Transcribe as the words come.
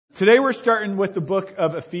Today we're starting with the book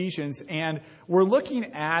of Ephesians, and we're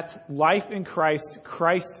looking at life in Christ,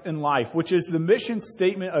 Christ in life, which is the mission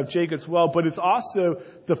statement of Jacob's Well, but it's also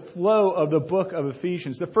the flow of the book of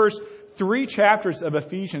Ephesians. The first 3 chapters of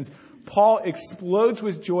Ephesians, Paul explodes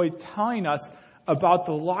with joy telling us about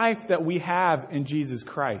the life that we have in Jesus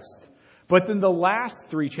Christ. But then the last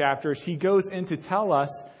 3 chapters, he goes in to tell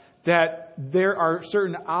us that there are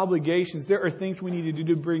certain obligations, there are things we need to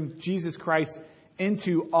do to bring Jesus Christ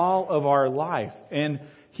into all of our life. And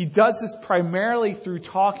he does this primarily through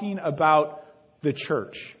talking about the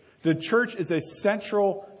church. The church is a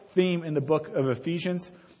central theme in the book of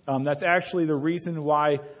Ephesians. That's actually the reason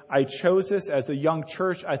why I chose this as a young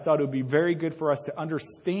church. I thought it would be very good for us to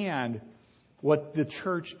understand what the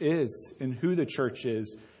church is and who the church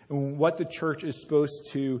is and what the church is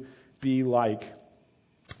supposed to be like.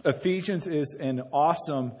 Ephesians is an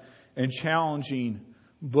awesome and challenging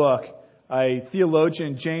book.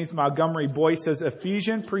 Theologian James Montgomery Boyce says,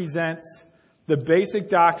 Ephesians presents the basic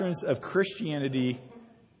doctrines of Christianity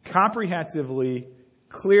comprehensively,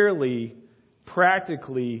 clearly,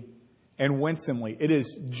 practically, and winsomely. It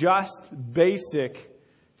is just basic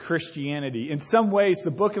Christianity. In some ways, the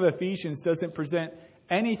book of Ephesians doesn't present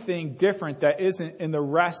anything different that isn't in the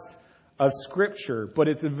rest of Scripture, but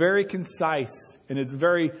it's very concise and it's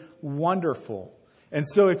very wonderful. And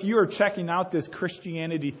so if you are checking out this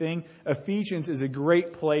Christianity thing, Ephesians is a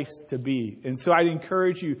great place to be. And so I'd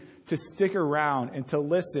encourage you to stick around and to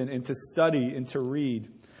listen and to study and to read.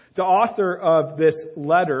 The author of this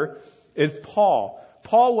letter is Paul.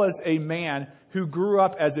 Paul was a man who grew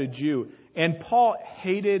up as a Jew. And Paul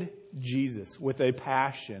hated Jesus with a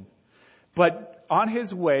passion. But on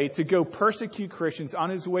his way to go persecute Christians, on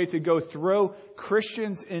his way to go throw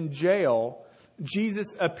Christians in jail,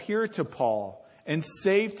 Jesus appeared to Paul and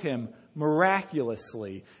saved him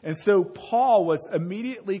miraculously. And so Paul was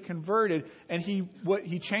immediately converted, and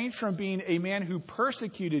he changed from being a man who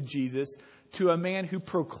persecuted Jesus to a man who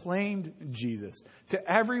proclaimed Jesus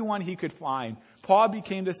to everyone he could find. Paul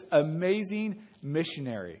became this amazing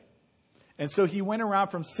missionary. And so he went around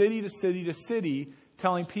from city to city to city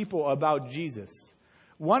telling people about Jesus.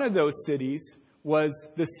 One of those cities was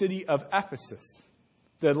the city of Ephesus,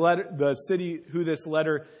 the city who this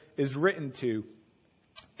letter is written to.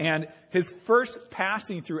 And his first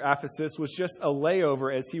passing through Ephesus was just a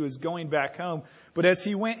layover as he was going back home. But as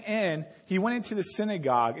he went into the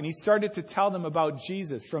synagogue and he started to tell them about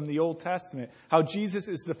Jesus from the Old Testament, how Jesus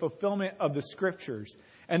is the fulfillment of the Scriptures.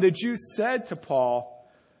 And the Jews said to Paul,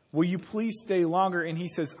 "Will you please stay longer?" And he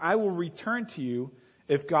says, "I will return to you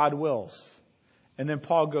if God wills." And then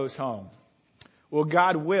Paul goes home. Well,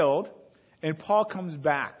 God willed, and Paul comes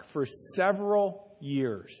back for several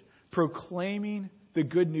years proclaiming the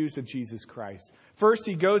good news of Jesus Christ. First,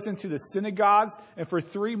 he goes into the synagogues, and for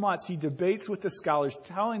 3 months he debates with the scholars,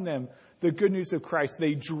 telling them the good news of Christ.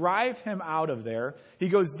 They drive him out of there. He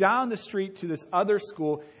goes down the street to this other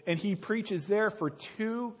school, and he preaches there for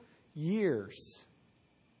 2 years.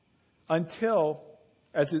 Until,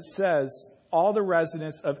 as it says, all the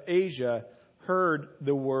residents of Asia heard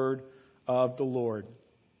the word of the Lord.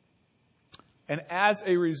 And as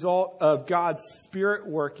a result of God's Spirit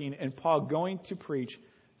working and Paul going to preach,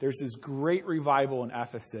 there's this great revival in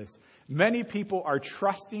Ephesus. Many people are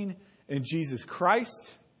trusting in Jesus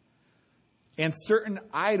Christ, and certain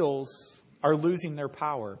idols are losing their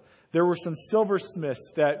power. There were some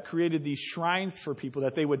silversmiths that created these shrines for people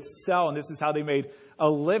that they would sell, and this is how they made a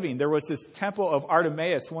living. There was this temple of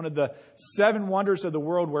Artemis, one of the 7 wonders of the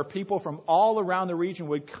world, where people from all around the region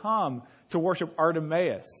would come to worship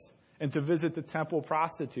Artemis and to visit the temple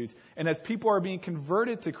prostitutes. And as people are being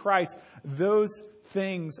converted to Christ, those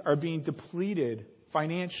things are being depleted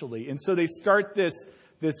financially. And so they start this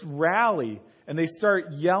rally, and they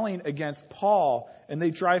start yelling against Paul, and they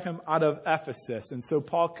drive him out of Ephesus. And so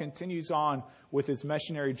Paul continues on with his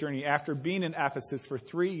missionary journey after being in Ephesus for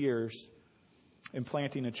 3 years and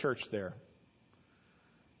planting a church there.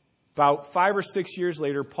 About 5 or 6 years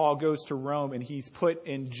later, Paul goes to Rome, and he's put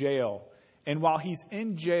in jail. And while he's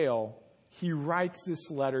in jail, he writes this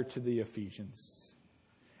letter to the Ephesians.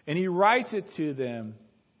 And he writes it to them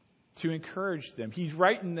to encourage them. He's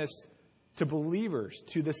writing this to believers,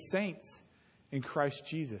 to the saints in Christ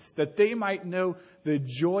Jesus, that they might know the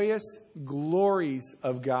joyous glories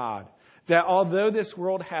of God. That although this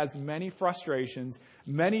world has many frustrations,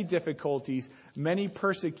 many difficulties, many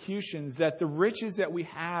persecutions, that the riches that we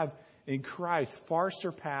have in Christ far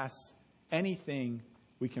surpass anything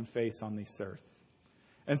we can face on this earth.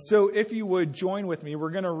 And so if you would join with me,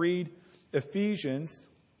 we're going to read Ephesians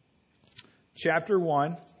chapter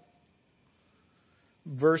 1,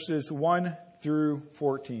 verses 1 through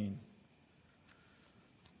 14.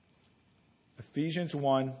 Ephesians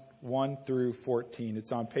 1, 1 through 14.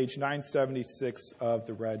 It's on page 976 of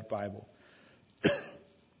the Red Bible.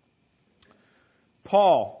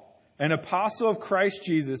 Paul, an apostle of Christ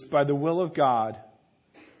Jesus by the will of God,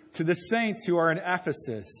 to the saints who are in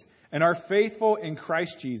Ephesus and are faithful in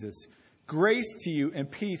Christ Jesus, grace to you and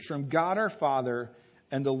peace from God our Father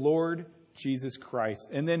and the Lord Jesus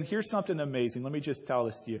Christ. And then here's something amazing. Let me just tell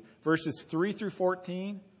this to you. Verses 3 through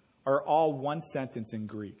 14 are all one sentence in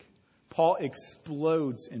Greek. Paul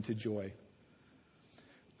explodes into joy.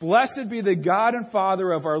 Blessed be the God and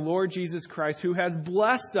Father of our Lord Jesus Christ, who has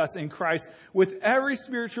blessed us in Christ with every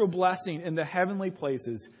spiritual blessing in the heavenly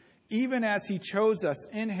places, even as he chose us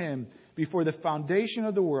in him before the foundation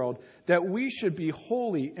of the world, that we should be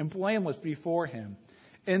holy and blameless before him.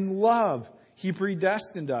 In love, he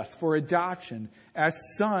predestined us for adoption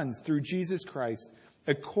as sons through Jesus Christ,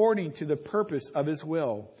 according to the purpose of his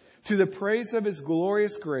will, to the praise of his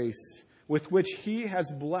glorious grace, with which he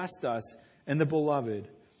has blessed us in the Beloved.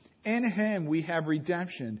 In him we have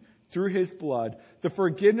redemption through his blood, the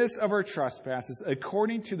forgiveness of our trespasses,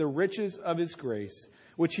 according to the riches of his grace,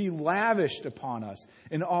 which he lavished upon us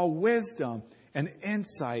in all wisdom and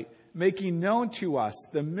insight, making known to us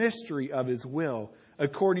the mystery of his will,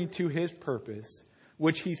 according to his purpose,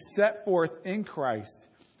 which he set forth in Christ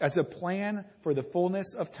as a plan for the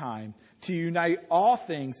fullness of time, to unite all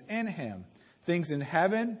things in him, things in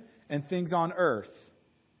heaven and things on earth.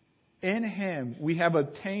 In him we have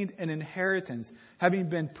obtained an inheritance, having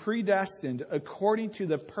been predestined according to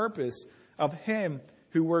the purpose of him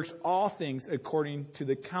who works all things according to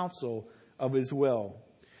the counsel of his will,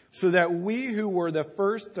 so that we who were the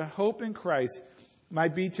first to hope in Christ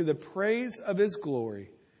might be to the praise of his glory.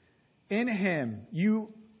 In him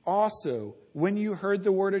you also, when you heard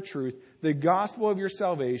the word of truth, the gospel of your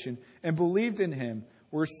salvation, and believed in him,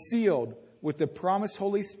 were sealed with the promised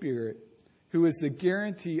Holy Spirit, who is the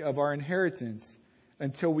guarantee of our inheritance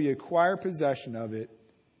until we acquire possession of it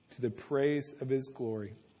to the praise of his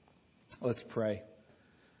glory. Let's pray.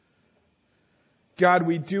 God,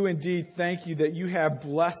 we do indeed thank you that you have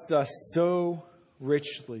blessed us so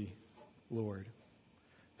richly, Lord,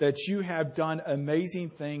 that you have done amazing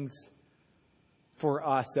things for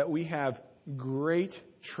us, that we have great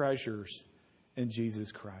treasures in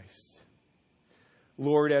Jesus Christ.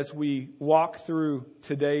 Lord, as we walk through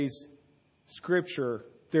today's Scripture,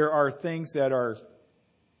 there are things that are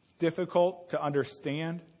difficult to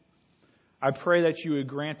understand. I pray that you would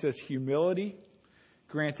grant us humility,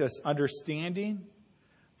 grant us understanding,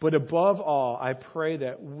 but above all, I pray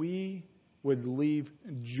that we would leave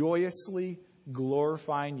joyously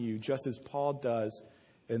glorifying you, just as Paul does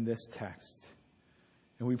in this text.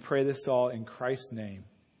 And we pray this all in Christ's name.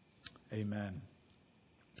 Amen.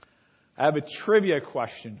 I have a trivia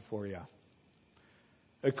question for you.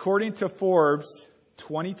 According to Forbes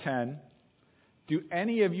 2010, do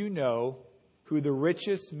any of you know who the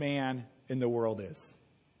richest man in the world is?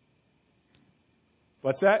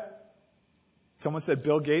 What's that? Someone said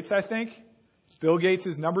Bill Gates, I think. Bill Gates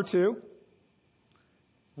is number 2.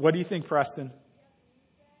 What do you think, Preston?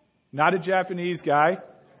 Not a Japanese guy?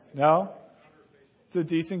 No? It's a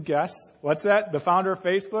decent guess. What's that? The founder of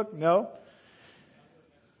Facebook? No?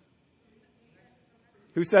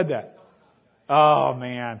 Who said that? Oh,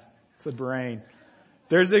 man. It's a brain.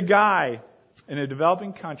 There's a guy in a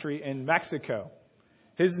developing country in Mexico.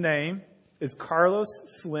 His name is Carlos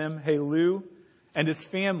Slim Helu, and his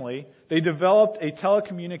family. They developed a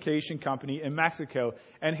telecommunication company in Mexico,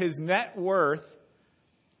 and his net worth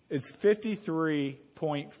is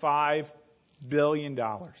 $53.5 billion.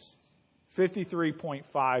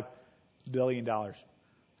 $53.5 billion.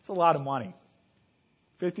 That's a lot of money.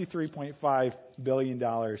 $53.5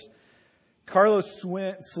 billion. Carlos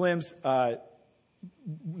Slim's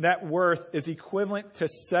net worth is equivalent to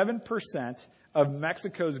 7% of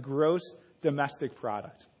Mexico's gross domestic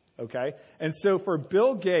product. Okay? And so for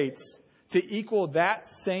Bill Gates to equal that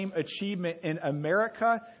same achievement in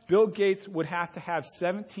America, Bill Gates would have to have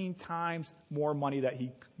 17 times more money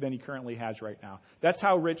than he currently has right now. That's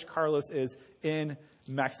how rich Carlos is in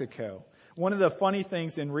Mexico. One of the funny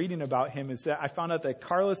things in reading about him is that I found out that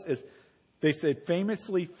Carlos is, they said,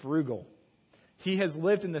 famously frugal. He has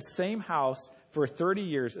lived in the same house for 30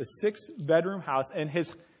 years, a 6-bedroom house, and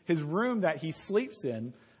his room that he sleeps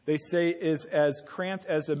in, they say, is as cramped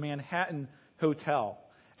as a Manhattan hotel.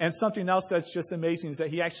 And something else that's just amazing is that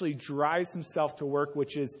he actually drives himself to work,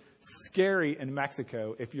 which is scary in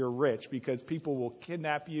Mexico if you're rich, because people will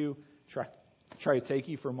kidnap you, try to take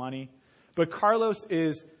you for money. But Carlos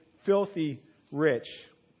is filthy rich.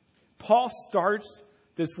 Paul starts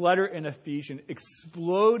this letter in Ephesians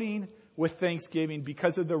exploding with thanksgiving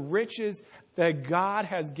because of the riches that God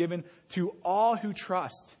has given to all who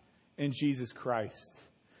trust in Jesus Christ.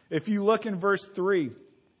 If you look in verse 3,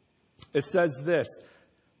 it says this: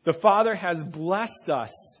 the Father has blessed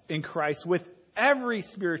us in Christ with every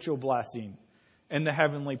spiritual blessing in the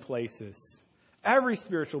heavenly places. Every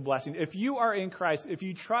spiritual blessing. If you are in Christ, if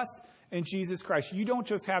you trust in Jesus Christ, you don't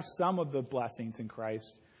just have some of the blessings in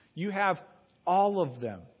Christ. You have all of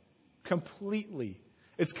them completely.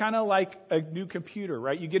 It's kind of like a new computer,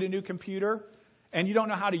 right? You get a new computer and you don't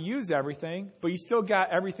know how to use everything, but you still got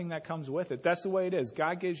everything that comes with it. That's the way it is.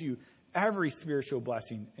 God gives you every spiritual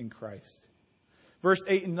blessing in Christ. Verse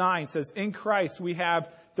 8 and 9 says, in Christ we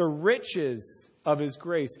have the riches of His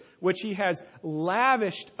grace, which He has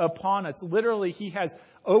lavished upon us. Literally, He has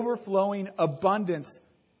overflowing abundance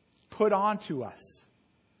put onto us.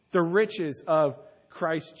 The riches of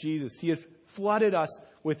Christ Jesus. He has flooded us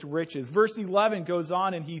with riches. Verse 11 goes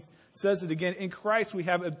on and he says it again. In Christ we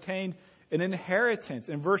have obtained an inheritance.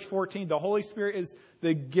 In verse 14, the Holy Spirit is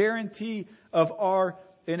the guarantee of our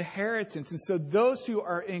inheritance. And so those who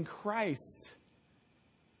are in Christ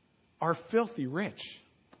are filthy rich,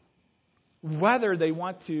 whether they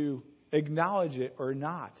want to acknowledge it or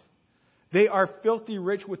not. They are filthy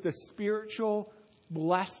rich with the spiritual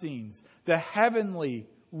blessings, the heavenly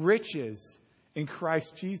riches in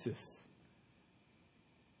Christ Jesus.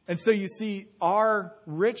 And so you see, our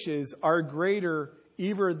riches are greater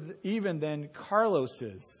even than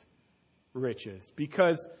Carlos's riches,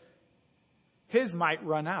 because his might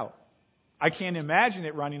run out. I can't imagine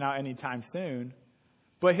it running out anytime soon.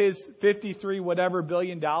 But his 53 whatever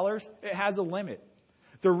billion dollars, it has a limit.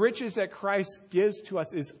 The riches that Christ gives to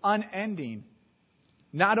us is unending.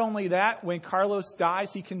 Not only that, when Carlos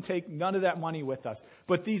dies, he can take none of that money with us.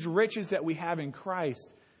 But these riches that we have in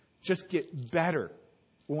Christ just get better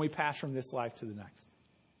when we pass from this life to the next.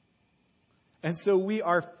 And so we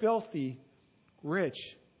are filthy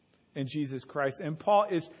rich in Jesus Christ. And Paul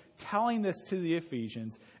is telling this to the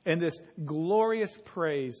Ephesians in this glorious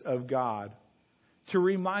praise of God, to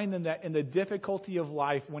remind them that in the difficulty of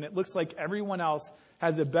life, when it looks like everyone else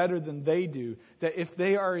has it better than they do, that if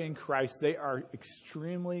they are in Christ, they are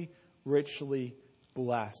extremely richly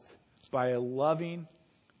blessed by a loving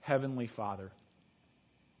Heavenly Father.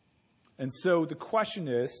 And so the question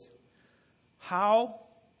is, how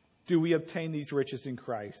do we obtain these riches in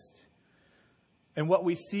Christ? And what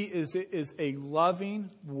we see is it is a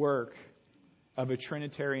loving work of a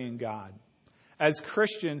Trinitarian God. As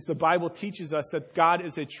Christians, the Bible teaches us that God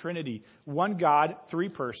is a Trinity. One God, three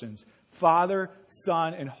persons: Father,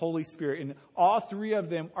 Son, and Holy Spirit. And all three of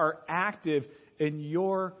them are active in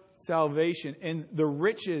your salvation, in the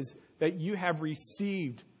riches that you have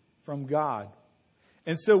received from God.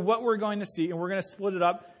 And so what we're going to see, and we're going to split it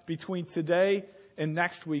up between today and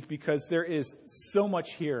next week, because there is so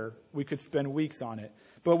much here, we could spend weeks on it.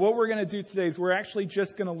 But what we're going to do today is we're actually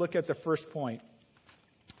just going to look at the first point.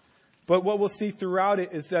 But what we'll see throughout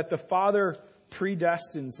it is that the Father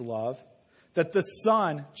predestines love, that the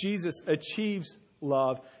Son, Jesus, achieves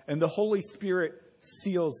love, and the Holy Spirit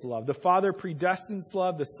seals love. The Father predestines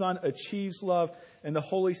love, the Son achieves love, and the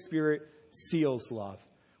Holy Spirit seals love.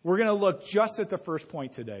 We're going to look just at the first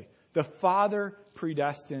point today. The Father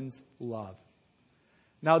predestines love.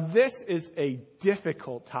 Now, this is a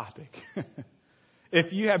difficult topic.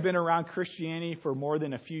 If you have been around Christianity for more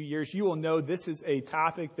than a few years, you will know this is a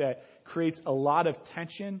topic that creates a lot of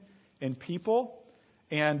tension in people.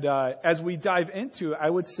 And as we dive into it, I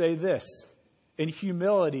would say this: in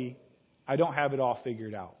humility, I don't have it all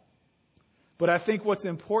figured out. But I think what's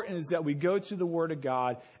important is that we go to the Word of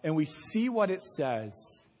God and we see what it says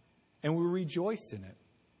and we rejoice in it.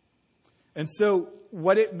 And so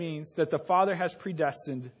what it means that the Father has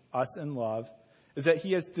predestined us in love is that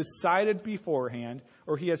He has decided beforehand,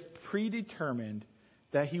 or He has predetermined,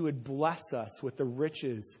 that He would bless us with the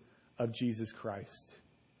riches of Jesus Christ.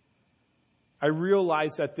 I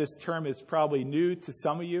realize that this term is probably new to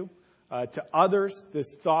some of you. To others,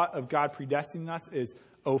 this thought of God predestining us is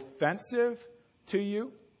offensive to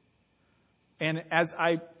you. And as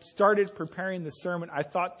I started preparing the sermon, I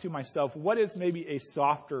thought to myself, what is maybe a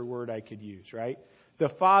softer word I could use, right? The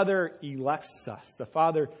Father elects us. The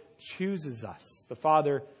Father chooses us. The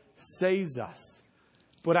Father saves us.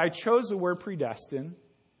 But I chose the word predestined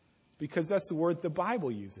because that's the word the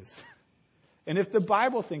Bible uses. And if the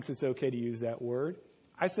Bible thinks it's okay to use that word,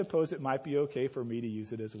 I suppose it might be okay for me to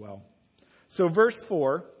use it as well. So verse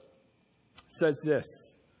 4 says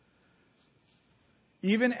this: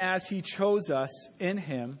 even as He chose us in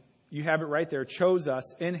Him you have it right there, chose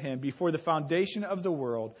us in him before the foundation of the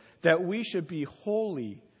world, that we should be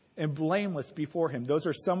holy and blameless before him. Those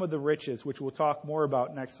are some of the riches, which we'll talk more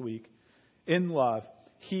about next week. In love,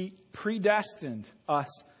 he predestined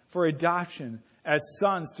us for adoption as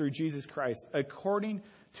sons through Jesus Christ, according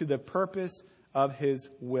to the purpose of his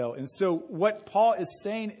will. And so what Paul is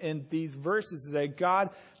saying in these verses is that God,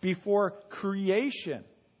 before creation,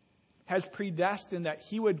 has predestined that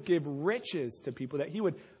he would give riches to people, that he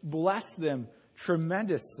would bless them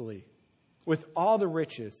tremendously with all the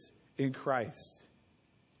riches in Christ.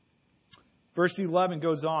 Verse 11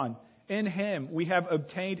 goes on, in him we have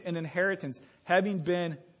obtained an inheritance, having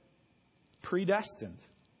been predestined.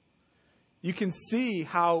 You can see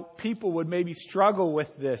how people would maybe struggle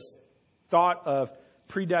with this thought of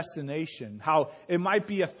predestination, how it might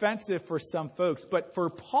be offensive for some folks. But for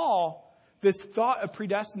Paul, this thought of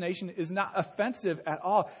predestination is not offensive at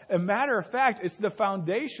all. As a matter of fact, it's the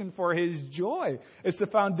foundation for his joy. It's the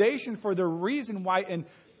foundation for the reason why in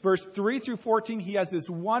verse 3 through 14, he has this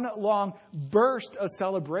one long burst of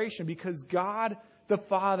celebration because God the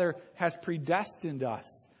Father has predestined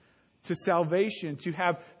us to salvation, to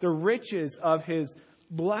have the riches of his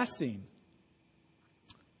blessing.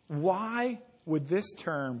 Why would this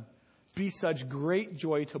term be such great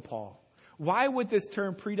joy to Paul? Why would this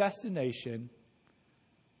term predestination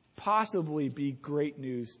possibly be great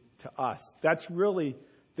news to us? That's really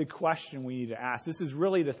the question we need to ask. This is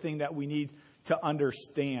really the thing that we need to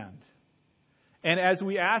understand. And as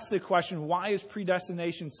we ask the question, why is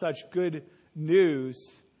predestination such good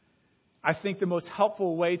news? I think the most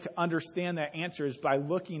helpful way to understand that answer is by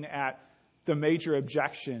looking at the major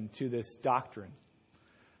objection to this doctrine.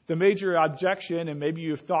 The major objection, and maybe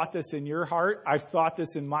you've thought this in your heart, I've thought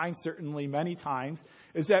this in mine certainly many times,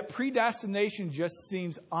 is that predestination just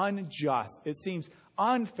seems unjust. It seems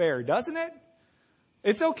unfair, doesn't it?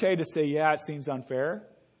 It's okay to say, yeah, it seems unfair.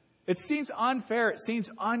 It seems unfair. It seems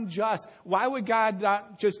unjust. Why would God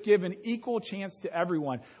not just give an equal chance to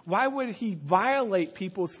everyone? Why would he violate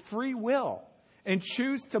people's free will and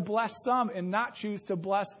choose to bless some and not choose to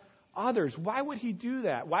bless others? Why would he do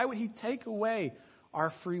that? Why would he take away our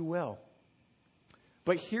free will?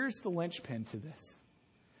 But here's the linchpin to this,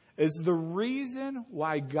 is the reason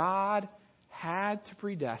why God had to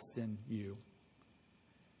predestine you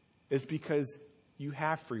is because you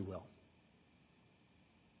have free will.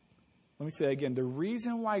 Let me say it again. The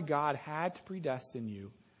reason why God had to predestine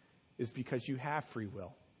you is because you have free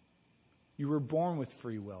will. You were born with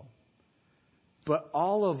free will. But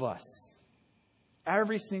all of us,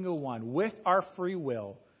 every single one, with our free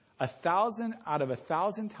will, 1,000 out of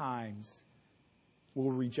 1,000 times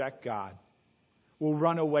will reject God, will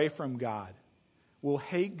run away from God, will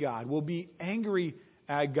hate God, will be angry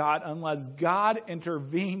at God unless God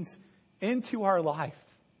intervenes into our life.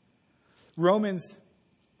 Romans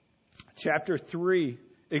chapter 3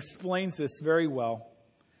 explains this very well.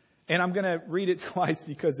 And I'm going to read it twice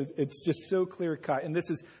because it's just so clear cut. And this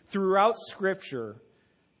is throughout Scripture.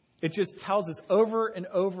 It just tells us over and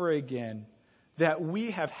over again that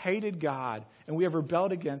we have hated God and we have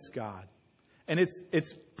rebelled against God. And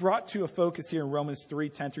it's brought to a focus here in Romans 3,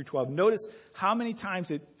 10 through 12. Notice how many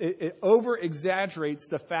times it over-exaggerates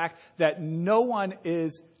the fact that no one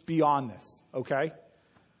is beyond this. Okay?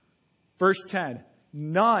 Verse 10,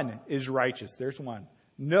 none is righteous. There's one.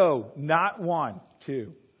 No, not one.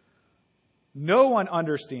 2. No one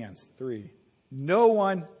understands. 3. No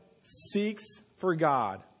one seeks for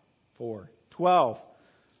God. 4. 12.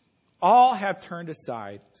 All have turned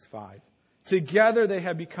aside. 5. Together they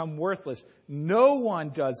have become worthless. No one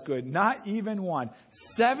does good, not even one.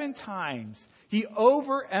 7 times he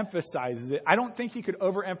overemphasizes it. I don't think he could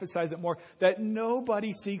overemphasize it more, that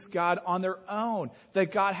nobody seeks God on their own,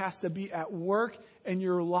 that God has to be at work in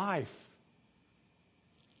your life.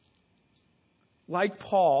 Like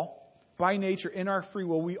Paul, by nature, in our free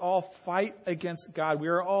will, we all fight against God. We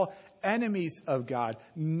are all enemies of God.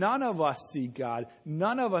 None of us see God.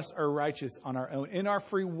 None of us are righteous on our own. In our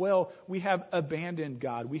free will, we have abandoned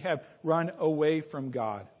God. We have run away from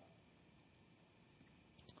God.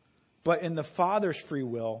 But in the Father's free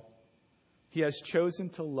will, he has chosen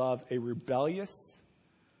to love a rebellious,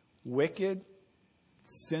 wicked,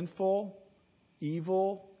 sinful,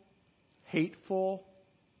 evil, hateful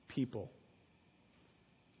people.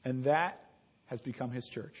 And that has become his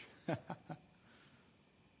church.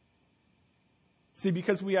 See,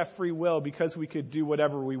 because we have free will, because we could do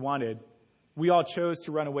whatever we wanted, we all chose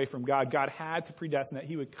to run away from God. God had to predestine that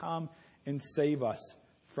he would come and save us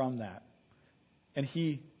from that. And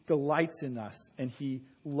he delights in us, and he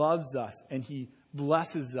loves us, and he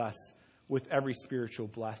blesses us with every spiritual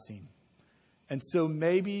blessing. And so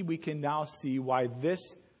maybe we can now see why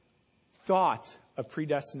this thought of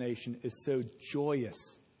predestination is so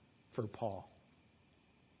joyous for Paul.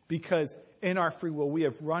 Because in our free will, we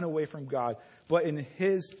have run away from God. But in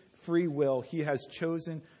his free will, he has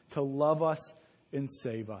chosen to love us and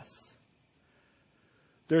save us.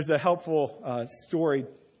 There's a helpful story to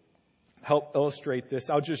help illustrate this.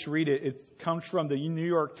 I'll just read it. It comes from the New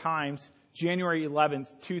York Times, January 11th,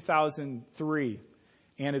 2003.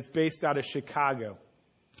 And it's based out of Chicago.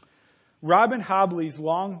 Robin Hobley's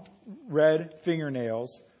long red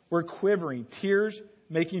fingernails were quivering, tears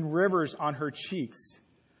making rivers on her cheeks.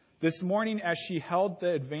 This morning, as she held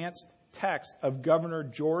the advanced text of Governor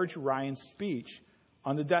George Ryan's speech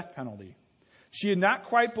on the death penalty, she had not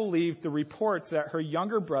quite believed the reports that her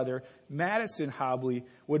younger brother, Madison Hobley,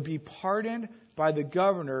 would be pardoned by the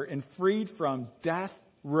governor and freed from death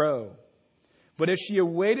row. But as she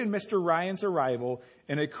awaited Mr. Ryan's arrival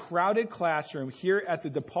in a crowded classroom here at the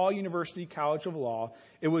DePaul University College of Law,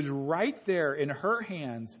 it was right there in her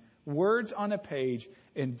hands, words on a page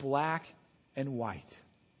in black and white.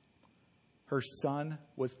 Her son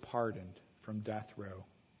was pardoned from death row.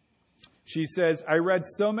 She says, I read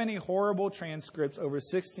so many horrible transcripts over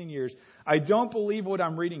 16 years. I don't believe what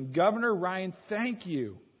I'm reading. Governor Ryan, thank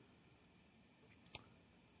you.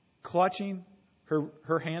 Clutching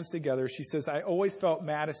her hands together, she says, I always felt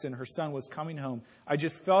Madison, her son, was coming home. I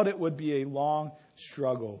just felt it would be a long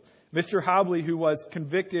struggle. Mr. Hobley, who was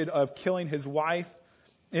convicted of killing his wife,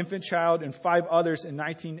 infant child, and 5 others in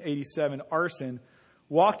 1987 arson,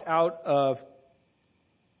 walked out of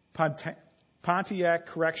Pontiac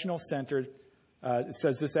Correctional Center, it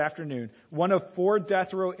says this afternoon, one of 4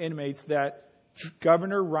 death row inmates that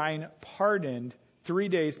Governor Ryan pardoned 3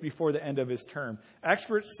 days before the end of his term.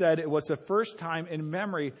 Experts said it was the first time in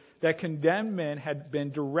memory that condemned men had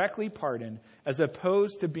been directly pardoned as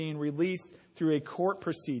opposed to being released through a court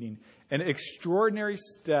proceeding. An extraordinary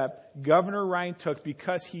step Governor Ryan took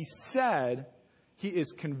because he said he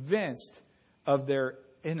is convinced of their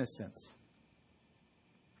innocence.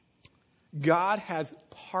 God has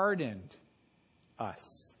pardoned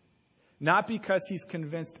us, not because he's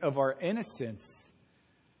convinced of our innocence,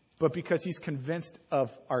 but because he's convinced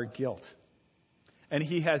of our guilt. And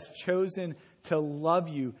he has chosen to love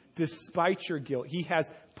you despite your guilt. He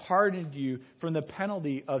has pardoned you from the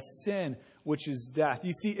penalty of sin, which is death.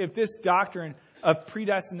 You see, if this doctrine of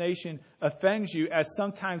predestination offends you, as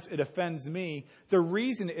sometimes it offends me, the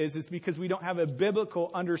reason is because we don't have a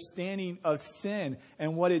biblical understanding of sin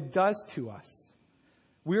and what it does to us.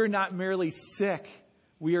 We are not merely sick,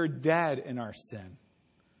 we are dead in our sin.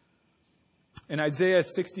 In Isaiah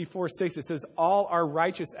 64:6, it says, all our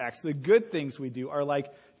righteous acts, the good things we do, are like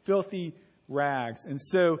filthy rags. And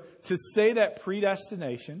so to say that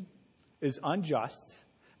predestination is unjust,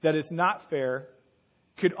 that it's not fair,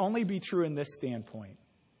 could only be true in this standpoint.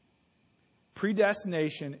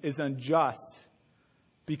 Predestination is unjust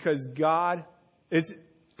because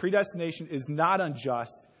predestination is not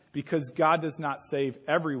unjust because God does not save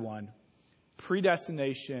everyone.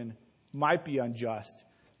 Predestination might be unjust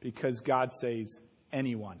because God saves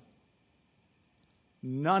anyone.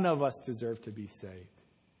 None of us deserve to be saved.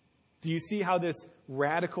 Do you see how this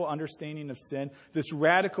radical understanding of sin, this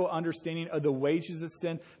radical understanding of the wages of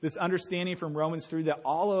sin, this understanding from Romans 3 that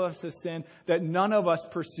all of us have sinned, that none of us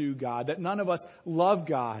pursue God, that none of us love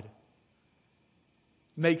God,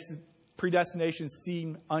 makes predestination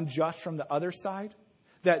seem unjust from the other side?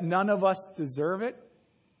 That none of us deserve it?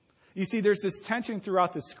 You see, there's this tension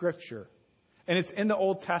throughout the Scripture. And it's in the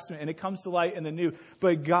Old Testament, and it comes to light in the New.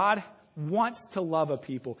 But God wants to love a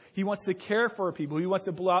people. He wants to care for a people. He wants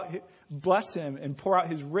to bless him and pour out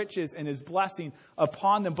his riches and his blessing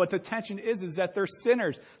upon them. But the tension is that they're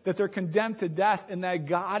sinners, that they're condemned to death, and that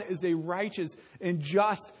God is a righteous and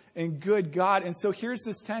just and good God. And so here's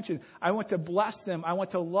this tension. I want to bless them. I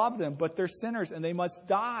want to love them, but they're sinners and they must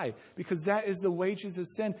die because that is the wages of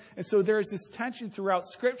sin. And so there is this tension throughout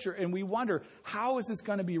Scripture, and we wonder, how is this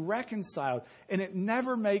going to be reconciled? And it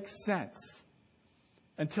never makes sense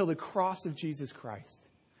until the cross of Jesus Christ,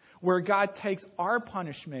 where God takes our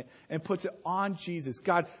punishment and puts it on Jesus.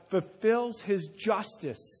 God fulfills his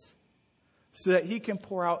justice so that he can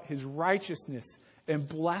pour out his righteousness and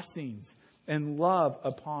blessings and love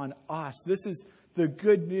upon us. This is the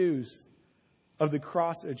good news of the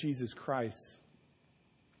cross of Jesus Christ.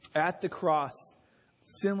 At the cross,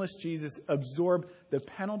 sinless Jesus absorbed the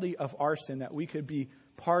penalty of our sin that we could be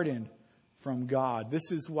pardoned from God.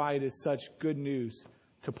 This is why it is such good news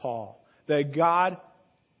to Paul, that God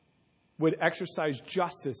would exercise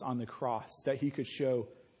justice on the cross, that he could show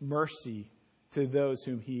mercy to those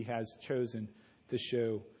whom he has chosen to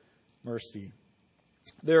show mercy.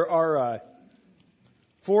 there are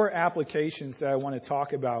 4 applications that I want to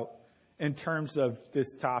talk about in terms of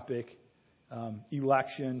this topic.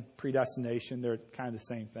 Election, predestination, they're kind of the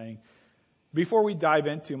same thing. Before we dive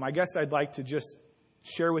into them, I guess I'd like to just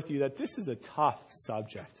share with you that this is a tough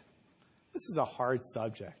subject. This is a hard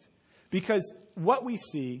subject. Because what we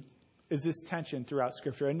see is this tension throughout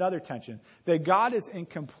Scripture, another tension, that God is in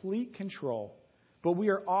complete control, but we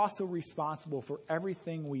are also responsible for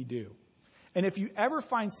everything we do. And if you ever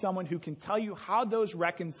find someone who can tell you how those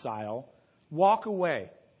reconcile, walk away.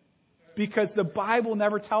 Because the Bible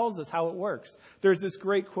never tells us how it works. There's this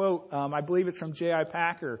great quote, I believe it's from J.I.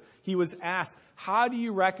 Packer. He was asked, how do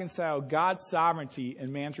you reconcile God's sovereignty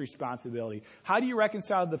and man's responsibility? How do you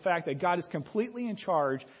reconcile the fact that God is completely in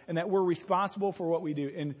charge and that we're responsible for what we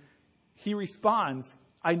do? And he responds,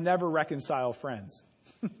 I never reconcile friends.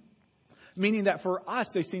 Meaning that for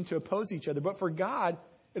us, they seem to oppose each other. But for God,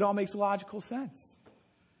 it all makes logical sense.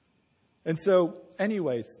 And so,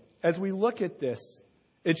 anyways, as we look at this,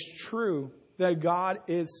 it's true that God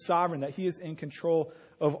is sovereign, that He is in control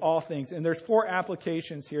of all things. And there's 4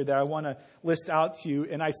 applications here that I want to list out to you.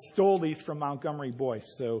 And I stole these from Montgomery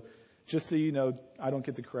Boyce. So just so you know, I don't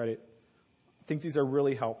get the credit. I think these are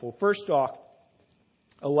really helpful. First off,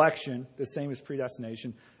 election, the same as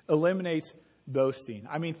predestination, eliminates boasting.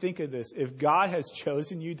 I mean, think of this. If God has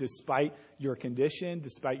chosen you despite your condition,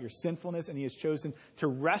 despite your sinfulness, and He has chosen to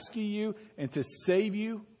rescue you and to save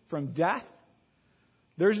you from death,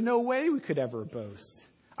 there's no way we could ever boast.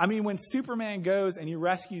 I mean, when Superman goes and he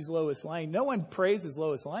rescues Lois Lane, no one praises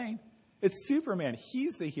Lois Lane. It's Superman.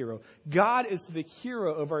 He's the hero. God is the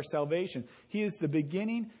hero of our salvation. He is the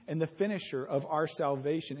beginning and the finisher of our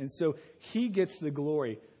salvation. And so He gets the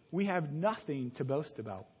glory. We have nothing to boast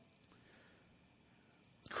about.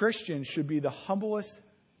 Christians should be the humblest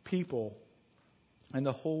people in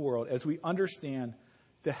the whole world as we understand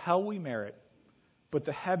the hell we merit, but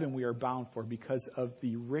the heaven we are bound for because of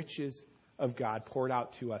the riches of God poured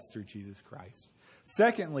out to us through Jesus Christ.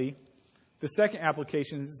 Secondly, the second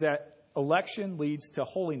application is that election leads to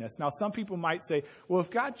holiness. Now, some people might say, well, if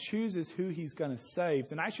God chooses who He's going to save,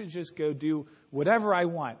 then I should just go do whatever I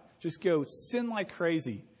want. Just go sin like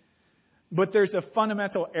crazy. But there's a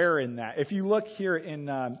fundamental error in that. If you look here in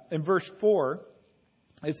verse 4,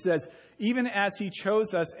 it says, even as He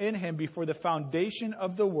chose us in Him before the foundation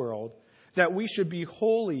of the world, that we should be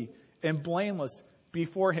holy and blameless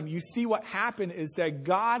before Him. You see, what happened is that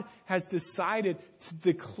God has decided to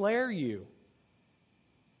declare you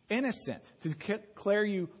innocent, to declare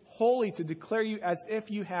you holy, to declare you as if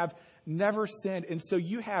you have never sinned. And so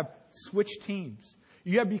you have switched teams.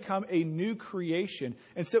 You have become a new creation.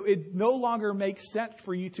 And so it no longer makes sense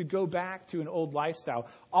for you to go back to an old lifestyle.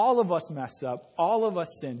 All of us mess up. All of us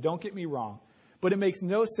sin. Don't get me wrong. But it makes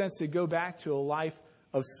no sense to go back to a life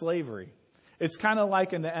of slavery. It's kind of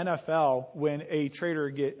like in the NFL when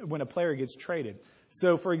a player gets traded.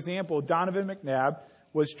 So, for example, Donovan McNabb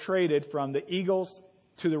was traded from the Eagles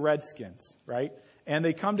to the Redskins, right? And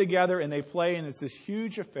they come together and they play, and it's this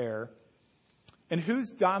huge affair. And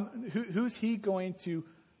who's he going to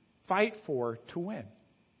fight for to win?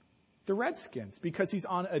 The Redskins, because he's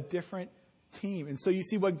on a different team. And so you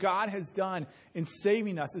see what God has done in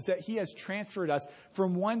saving us is that He has transferred us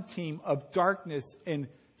from one team of darkness and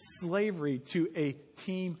slavery to a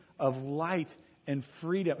team of light and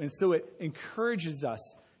freedom. And so it encourages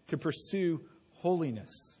us to pursue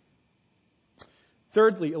holiness.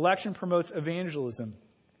 Thirdly, election promotes evangelism.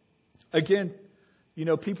 Again,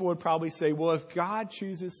 people would probably say, well, if God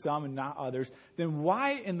chooses some and not others, then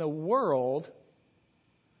why in the world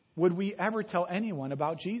would we ever tell anyone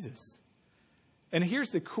about Jesus? And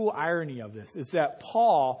here's the cool irony of this, is that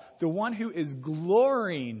Paul, the one who is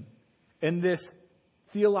glorying in this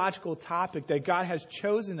theological topic that God has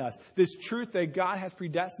chosen us, this truth that God has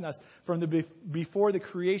predestined us from before the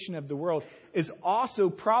creation of the world, is also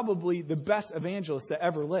probably the best evangelist that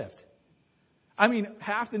ever lived. I mean,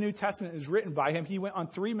 half the New Testament is written by him. He went on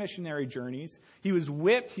 3 missionary journeys. He was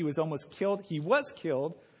whipped. He was almost killed. He was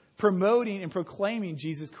killed, promoting and proclaiming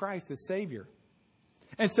Jesus Christ as Savior.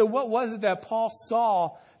 And so what was it that Paul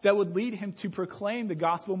saw that would lead him to proclaim the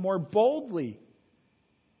gospel more boldly?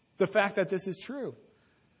 The fact that this is true.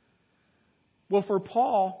 Well, for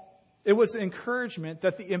Paul, it was encouragement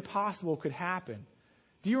that the impossible could happen.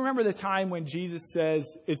 Do you remember the time when Jesus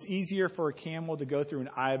says it's easier for a camel to go through an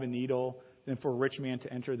eye of a needle than for a rich man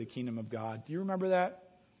to enter the kingdom of God? Do you remember that?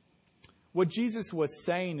 What Jesus was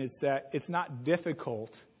saying is that it's not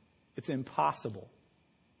difficult, it's impossible.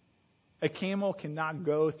 A camel cannot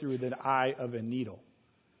go through the eye of a needle.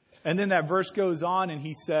 And then that verse goes on and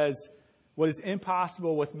he says, what is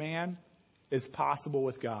impossible with man is possible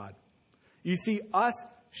with God. You see, us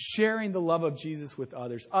sharing the love of Jesus with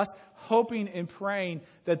others, us hoping and praying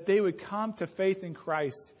that they would come to faith in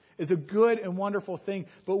Christ is a good and wonderful thing,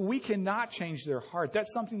 but we cannot change their heart.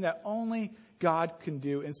 That's something that only God can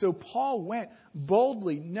do. And so Paul went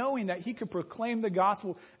boldly, knowing that he could proclaim the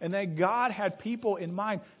gospel and that God had people in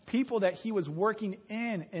mind, people that he was working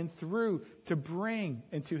in and through to bring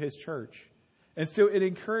into his church. And so it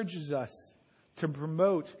encourages us to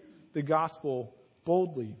promote the gospel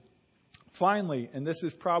boldly. Finally, and this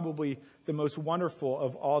is probably the most wonderful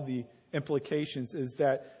of all the implications, is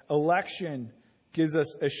that election gives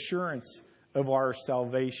us assurance of our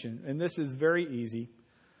salvation. And this is very easy.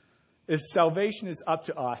 If salvation is up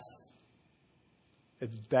to us,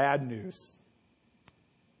 it's bad news.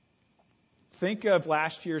 Think of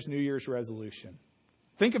last year's New Year's resolution.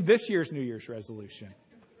 Think of this year's New Year's resolution.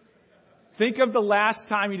 Think of the last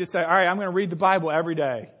time you decided, all right, I'm going to read the Bible every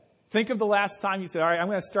day. Think of the last time you said, all right, I'm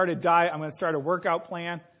going to start a diet. I'm going to start a workout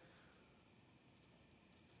plan.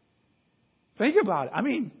 Think about it. I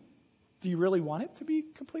mean, do you really want it to be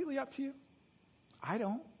completely up to you? I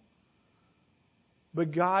don't.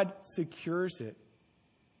 But God secures it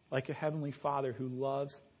like a heavenly Father who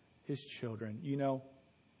loves his children. You know,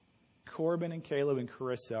 Corbin and Caleb and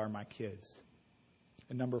Carissa are my kids.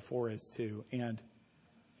 And number 4 is too. And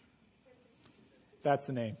that's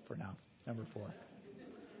the name for now, number 4.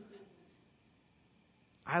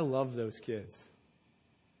 I love those kids.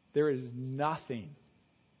 There is nothing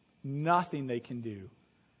they can do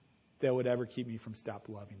that would ever keep me from stop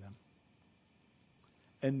loving them.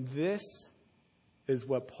 And this is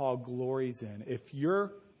what Paul glories in. If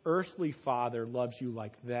your earthly father loves you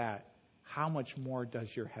like that, how much more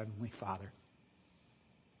does your heavenly Father?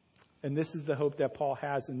 And this is the hope that Paul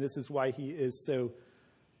has, and this is why he is so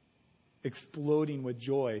exploding with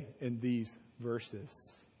joy in these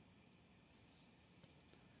verses.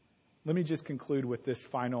 Let me just conclude with this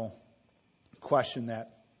final question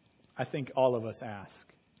that I think all of us ask.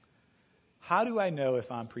 How do I know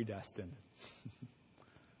if I'm predestined?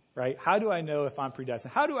 Right? How do I know if I'm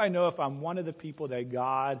predestined? How do I know if I'm one of the people that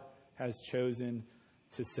God has chosen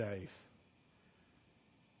to save?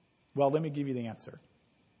 Well, let me give you the answer.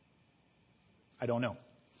 I don't know.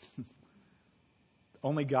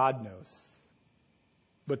 Only God knows.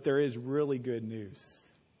 But there is really good news.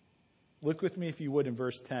 Look with me, if you would, in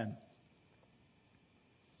verse 10.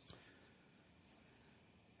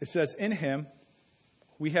 It says, in him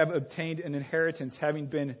we have obtained an inheritance, having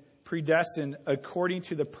been predestined according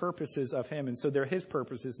to the purposes of him. And so they're his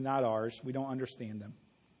purposes, not ours. We don't understand them.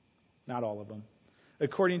 Not all of them.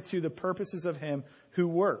 According to the purposes of him who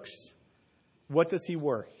works. What does he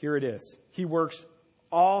work? Here it is. He works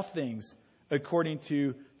all things according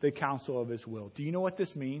to the counsel of his will. Do you know what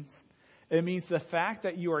this means? It means the fact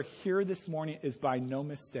that you are here this morning is by no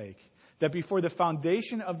mistake. That before the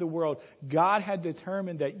foundation of the world, God had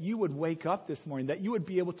determined that you would wake up this morning, that you would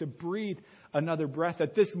be able to breathe another breath,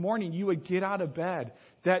 that this morning you would get out of bed,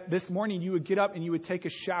 that this morning you would get up and you would take a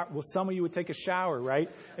shower. Well, some of you would take a shower,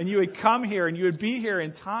 right? And you would come here and you would be here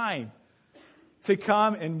in time to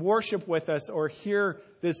come and worship with us or hear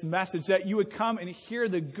this message, that you would come and hear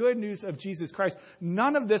the good news of Jesus Christ.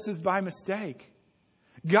 None of this is by mistake.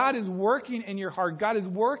 God is working in your heart. God is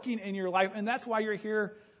working in your life, and that's why you're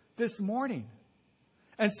here this morning.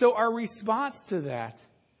 And so our response to that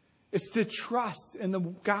is to trust in the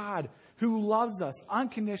God who loves us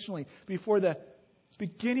unconditionally before the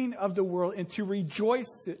beginning of the world, and to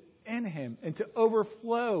rejoice in him and to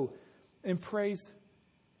overflow in praise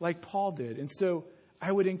like Paul did. And so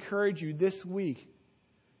I would encourage you this week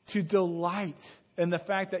to delight in the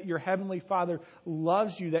fact that your heavenly Father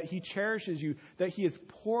loves you, that he cherishes you, that he has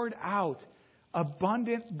poured out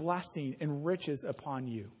abundant blessing and riches upon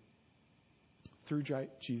you through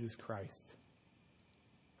Jesus Christ.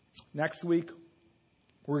 Next week,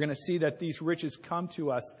 we're going to see that these riches come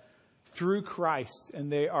to us through Christ,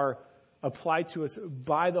 and they are applied to us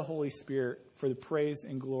by the Holy Spirit for the praise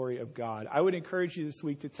and glory of God. I would encourage you this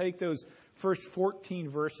week to take those first 14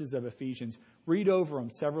 verses of Ephesians, read over them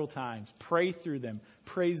several times, pray through them,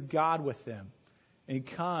 praise God with them, and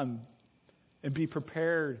come and be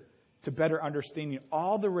prepared to better understand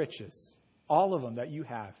all the riches, all of them that you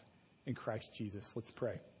have in Christ Jesus. Let's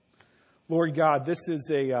pray. Lord God, this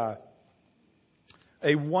is a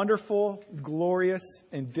wonderful, glorious,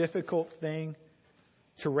 and difficult thing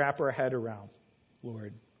to wrap our head around,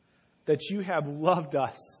 Lord. That you have loved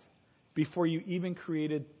us before you even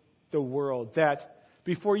created the world. That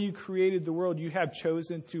before you created the world, you have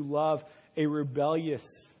chosen to love a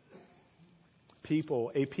rebellious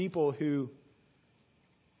people, a people who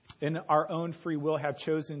in our own free will, have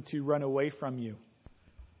chosen to run away from you.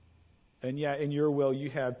 And yet, in your will,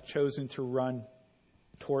 you have chosen to run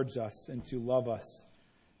towards us and to love us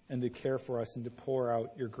and to care for us and to pour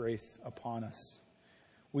out your grace upon us.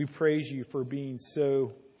 We praise you for being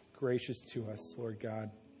so gracious to us, Lord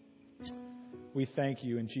God. We thank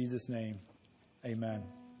you in Jesus' name. Amen.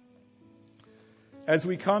 As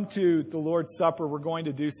we come to the Lord's Supper, we're going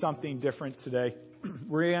to do something different today.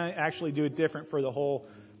 We're going to actually do it different for the whole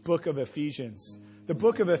book of Ephesians. The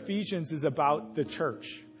book of Ephesians is about the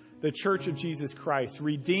church of Jesus Christ,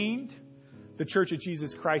 redeemed, the church of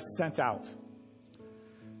Jesus Christ sent out.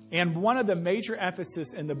 And one of the major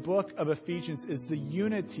emphasis in the book of Ephesians is the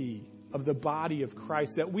unity of the body of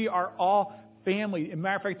Christ, that we are all family. As a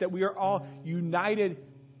matter of fact, that we are all united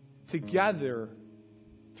together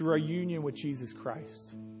through our union with Jesus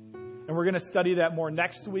Christ. And we're going to study that more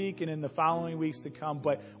next week and in the following weeks to come.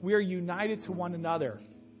 But we are united to one another.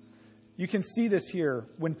 You can see this here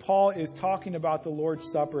when Paul is talking about the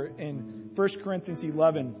Lord's Supper in 1 Corinthians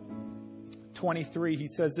 11:23. He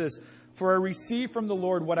says this, "For I received from the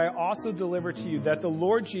Lord what I also delivered to you, that the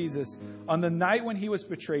Lord Jesus, on the night when he was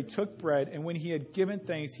betrayed, took bread, and when he had given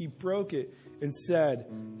thanks, he broke it and said,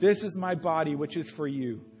 'This is my body, which is for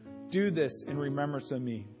you. Do this in remembrance of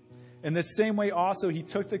me.' In the same way also he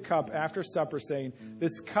took the cup after supper, saying,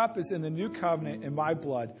 'This cup is in the new covenant in my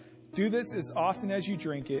blood. Do this as often as you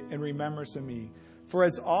drink it in remembrance of me. For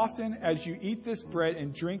as often as you eat this bread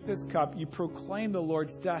and drink this cup, you proclaim the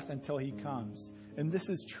Lord's death until he comes.'" And this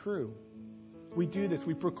is true. We do this.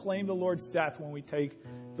 We proclaim the Lord's death when we take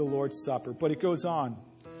the Lord's Supper. But it goes on.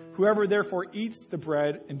 "Whoever therefore eats the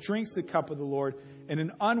bread and drinks the cup of the Lord in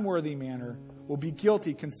an unworthy manner will be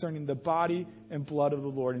guilty concerning the body and blood of the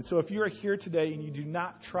Lord." And so if you are here today and you do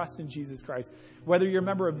not trust in Jesus Christ, whether you're a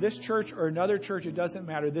member of this church or another church, it doesn't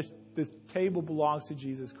matter. This table belongs to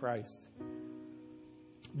Jesus Christ.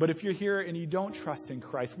 But if you're here and you don't trust in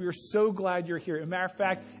Christ, we are so glad you're here. As a matter of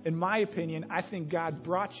fact, in my opinion, I think God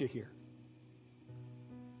brought you here.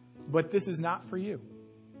 But this is not for you.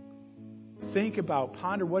 Think about,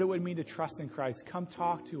 ponder what it would mean to trust in Christ. Come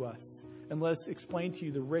talk to us and let us explain to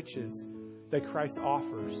you the riches that Christ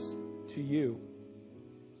offers to you.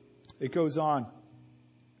 It goes on.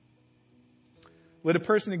 "Let a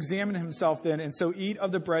person examine himself then, and so eat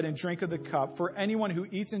of the bread and drink of the cup. For anyone who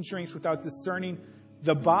eats and drinks without discerning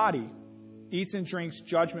the body eats and drinks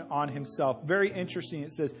judgment on himself." Very interesting.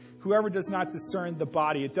 It says, whoever does not discern the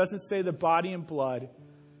body. It doesn't say the body and blood,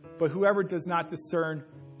 but whoever does not discern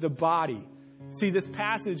the body. See, this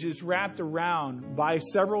passage is wrapped around by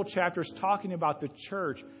several chapters talking about the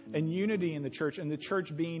church and unity in the church and the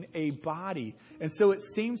church being a body. And so it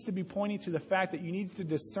seems to be pointing to the fact that you need to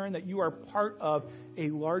discern that you are part of a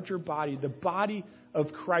larger body, the body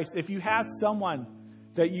of Christ. If you have someone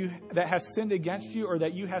that has sinned against you or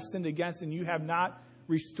that you have sinned against and you have not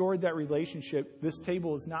restored that relationship, this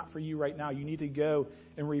table is not for you right now. You need to go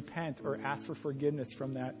and repent or ask for forgiveness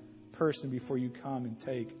from that person before you come and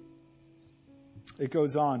take. It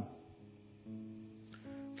goes on.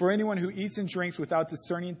 "For anyone who eats and drinks without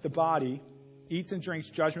discerning the body eats and drinks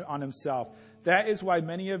judgment on himself. That is why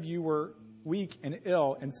many of you were weak and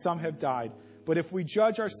ill, and some have died. But if we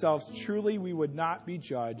judge ourselves, truly we would not be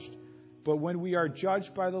judged. But when we are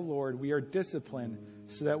judged by the Lord, we are disciplined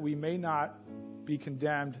so that we may not be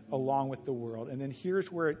condemned along with the world." And then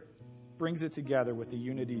here's where it brings it together with the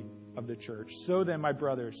unity of the church. "So then, my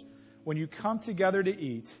brothers, when you come together to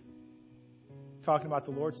eat," talking about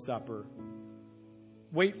the Lord's Supper,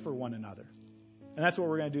 "wait for one another." And that's what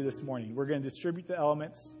we're going to do this morning. We're going to distribute the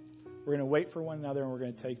elements. We're going to wait for one another, and we're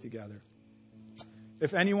going to take together.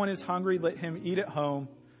 "If anyone is hungry, let him eat at home,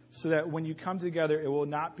 so that when you come together, it will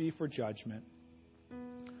not be for judgment."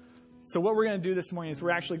 So what we're going to do this morning is we're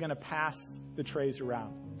actually going to pass the trays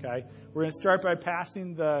around. Okay? We're going to start by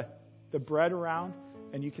passing the bread around,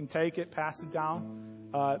 and you can take it, pass it down,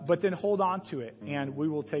 but then hold on to it, and we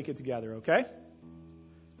will take it together. Okay?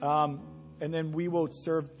 And then we will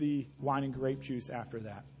serve the wine and grape juice after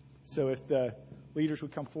that. So if the leaders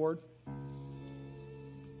would come forward.